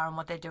who they are and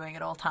what they're doing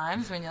at all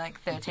times when you're like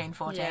 13,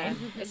 14. Yeah.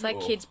 It's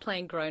like kids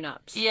playing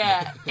grown-ups.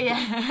 Yeah.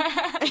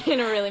 In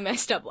a really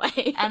messed up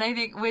way. And I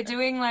think we're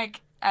doing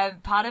like a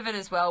part of it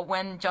as well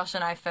when Josh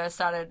and I first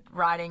started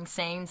writing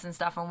scenes and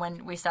stuff, and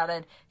when we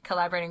started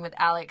collaborating with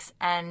Alex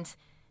and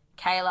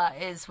Kayla,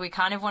 is we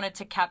kind of wanted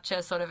to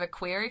capture sort of a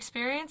queer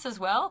experience as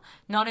well.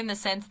 Not in the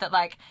sense that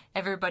like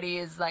everybody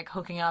is like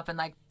hooking up and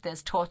like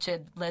there's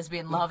tortured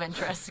lesbian love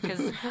interests,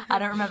 because I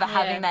don't remember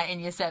having that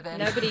in year 7.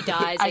 Nobody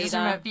dies I just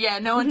either. remember, yeah,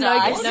 no one No,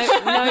 dies.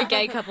 no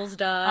gay couples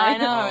die. I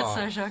know, it's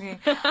so shocking.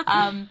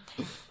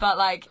 But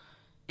like,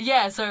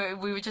 yeah, so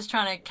we were just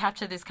trying to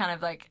capture this kind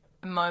of like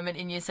moment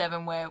in year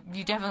 7 where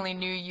you definitely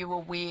knew you were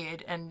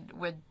weird and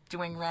were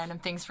doing random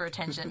things for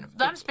attention.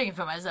 I'm speaking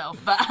for myself,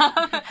 but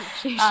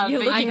You're but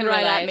looking can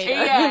right at relate. me.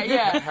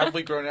 yeah. Have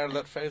we grown out of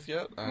that phase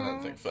yet? I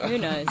don't think so. Who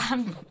knows?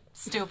 I'm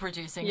still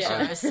producing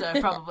Yeah. shows, so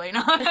probably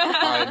not.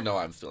 I know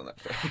I'm still in that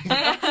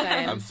phase.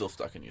 Same. I'm still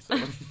stuck in year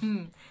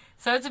 7.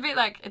 So it's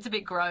a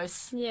bit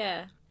gross.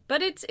 Yeah,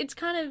 but it's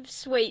kind of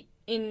sweet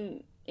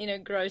in a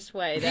gross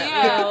way. That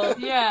Yeah, we're all,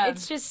 yeah.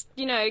 It's just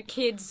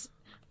kids,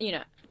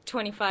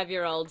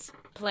 25-year-olds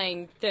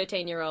playing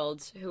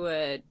 13-year-olds who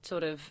are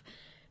sort of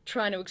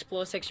trying to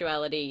explore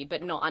sexuality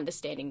but not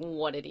understanding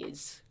what it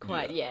is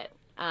quite yet.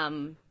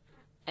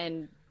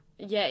 And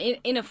yeah,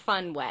 in a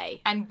fun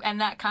way. And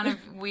that kind of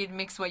weird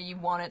mix where you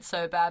want it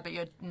so bad but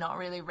you're not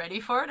really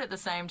ready for it at the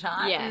same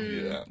time. Yeah.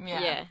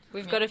 Yeah. Yeah,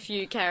 we've got a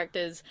few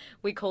characters.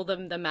 We call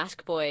them the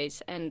Mask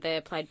Boys, and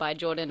they're played by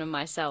Jordan and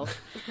myself.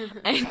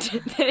 And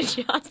they're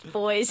just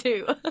boys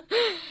who,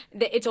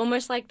 it's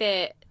almost like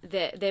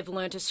they've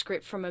learnt a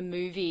script from a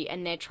movie,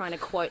 and they're trying to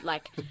quote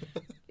like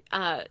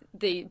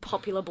the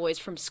popular boys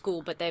from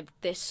school, but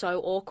they're so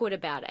awkward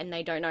about it, and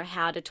they don't know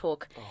how to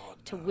talk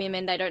to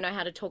women. They don't know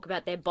how to talk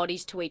about their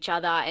bodies to each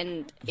other,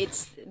 and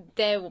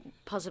they're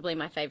possibly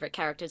my favourite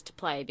characters to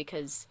play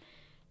because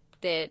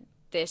they're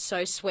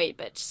so sweet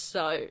but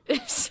so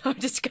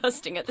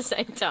disgusting at the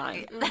same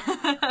time.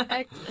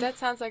 That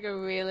sounds like a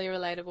really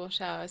relatable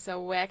show.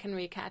 So where can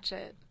we catch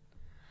it?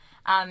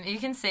 You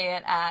can see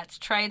it at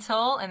Trades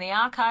Hall in the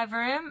Archive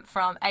Room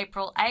from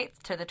April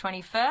 8th to the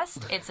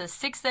 21st. It's a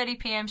 6:30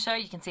 p.m. show.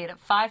 You can see it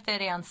at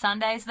 5:30 on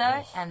Sundays,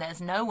 though, and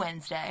there's no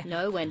Wednesday.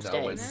 No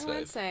Wednesdays. Wednesdays. No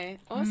Wednesday.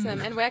 Awesome.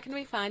 And where can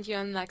we find you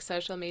on like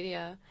social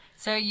media?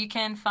 So you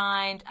can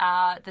find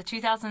the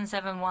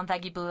 2007 One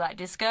Saggy Blue Light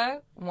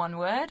Disco, one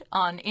word,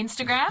 on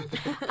Instagram.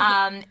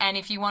 And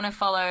if you want to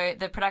follow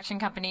the production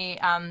company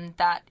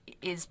that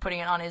is putting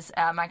it on is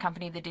my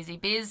company, The Dizzy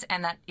Biz,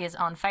 and that is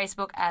on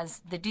Facebook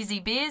as The Dizzy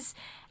Biz,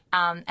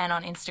 and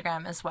on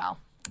Instagram as well.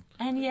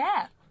 And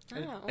yeah.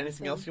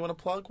 Anything else you want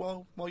to plug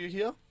while you're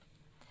here?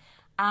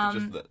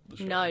 The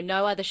show.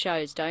 No other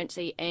shows. Don't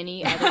see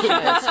any other shows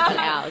but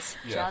ours.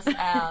 Just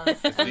ours.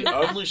 It's the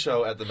only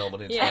show at the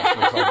Melbourne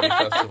International Comedy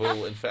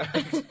Festival, in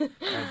fact.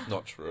 That's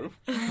not true.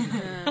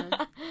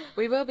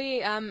 We will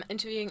be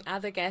interviewing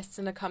other guests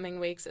in the coming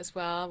weeks as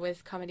well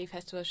with comedy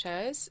festival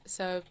shows.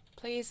 So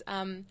please,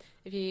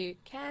 if you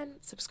can,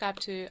 subscribe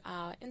to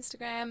our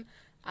Instagram,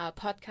 our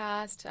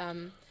podcast,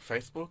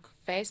 Facebook,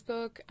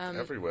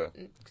 everywhere.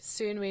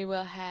 Soon we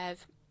will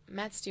have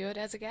Matt Stewart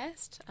as a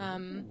guest.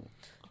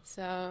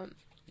 So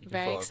You can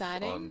very follow us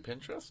exciting. on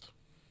Pinterest,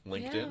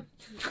 LinkedIn.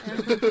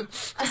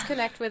 Just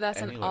connect with us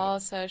Anywhere. on all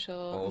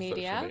social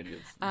media. Social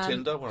medias.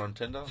 Tinder, we're on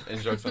Tinder.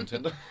 In-jokes on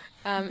Tinder.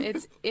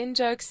 It's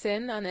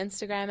InJokeSin on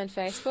Instagram and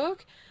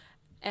Facebook.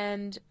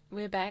 And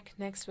we're back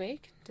next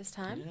week, this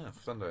time. Yeah,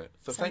 Sunday.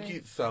 So Sunday. thank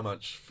you so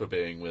much for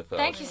being with us.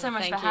 Thank you so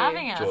much Thank for you.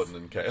 having us. Jordan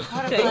and Kayla.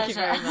 What a Thank you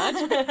pleasure.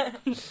 very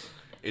much.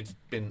 It's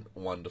been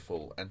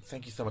wonderful, and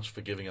thank you so much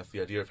for giving us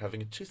the idea of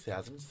having a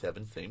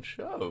 2007 themed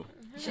show.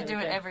 You should do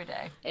it every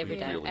day. Every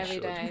day. Every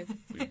day.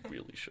 We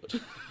really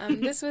should.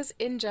 This was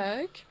In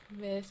Joke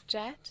with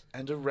Jet,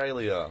 And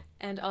Aurelia.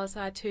 and also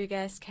our two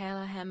guests,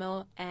 Kayla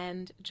Hamill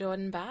and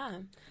Jordan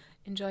Barr.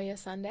 Enjoy your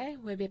Sunday.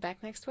 We'll be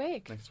back next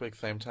week. Next week,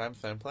 same time,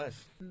 same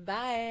place.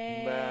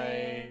 Bye.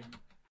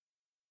 Bye.